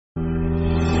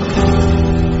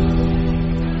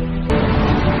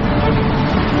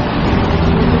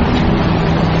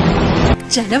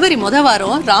ஜனவரி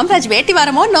வாரம் ராம்ராஜ் வேட்டி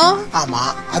வாரமோ? ஆமா.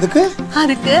 அதுக்கு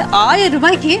 1000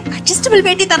 ரூபாய்க்கு அட்ஜஸ்டபிள்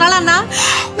வேட்டி தரலாம்னா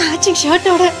மேட்சிங்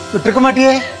ஷர்ட்டோட. விட்டுருக்க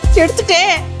மாட்டியே? எடுத்துட்டே.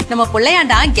 நம்ம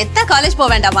புள்ளையாண்டா கெத்தா காலேஜ் போக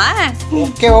வேண்டாமா?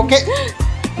 ஓகே.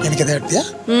 எனக்கு எதை எடுத்தியா?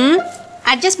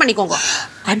 அட்ஜஸ்ட் பண்ணிக்கோங்க.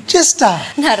 அட்ஜஸ்டா?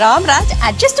 நான் ராம்ராஜ்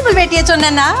அட்ஜஸ்டபிள் வேட்டியை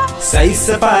சொன்னேன்னா சைஸ்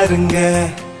பாருங்க.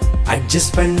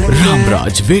 அட்ஜஸ்ட் பண்ணுங்க.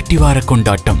 ராம்ராஜ் வேட்டி வார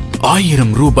கொண்டாட்டம்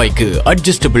 1000 ரூபாய்க்கு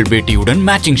அட்ஜஸ்டபிள் வேட்டியுடன்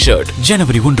மேட்சிங் ஷர்ட்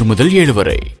ஜனவரி 1 முதல் 7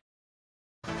 வரை.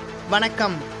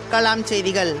 வணக்கம். கலாம்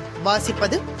செய்திகள்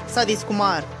வாசிப்பது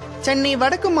சதீஷ்குமார். சென்னை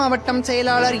வடக்கு மாவட்டம்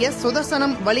செயலாளர் எஸ்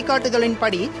சுதர்சனம்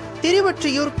வழிகாட்டுதலின்படி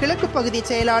திருவொற்றியூர் கிழக்கு பகுதி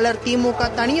செயலாளர் திமுக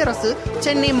தனியரசு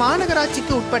சென்னை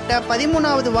மாநகராட்சிக்கு உட்பட்ட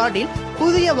 13வது வார்டில்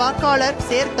புதிய வாக்காளர்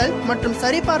சேர்த்தல் மற்றும்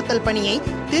சரிபார்த்தல் பணியை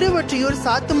திருவொற்றியூர்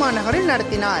சாத்துமா நகரில்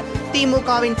நடத்தினார்.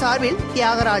 திமுகவின் சார்பில்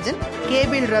தியாகராஜன்,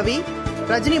 கேபிள் ரவி,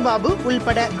 ரஜினிபாபு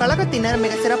உள்பட கழகத்தினர்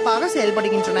மிக சிறப்பாக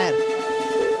செயல்படுகின்றனர்.